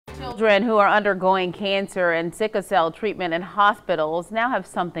Children who are undergoing cancer and sickle cell treatment in hospitals now have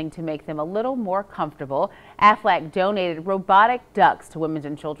something to make them a little more comfortable. Aflac donated robotic ducks to Women's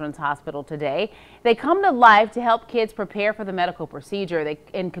and Children's Hospital today. They come to life to help kids prepare for the medical procedure. They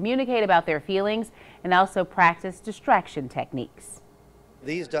can communicate about their feelings and also practice distraction techniques.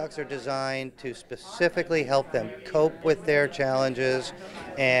 These ducks are designed to specifically help them cope with their challenges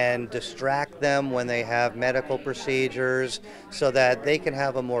and distract them when they have medical procedures so that they can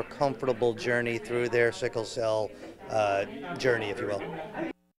have a more comfortable journey through their sickle cell journey, if you will.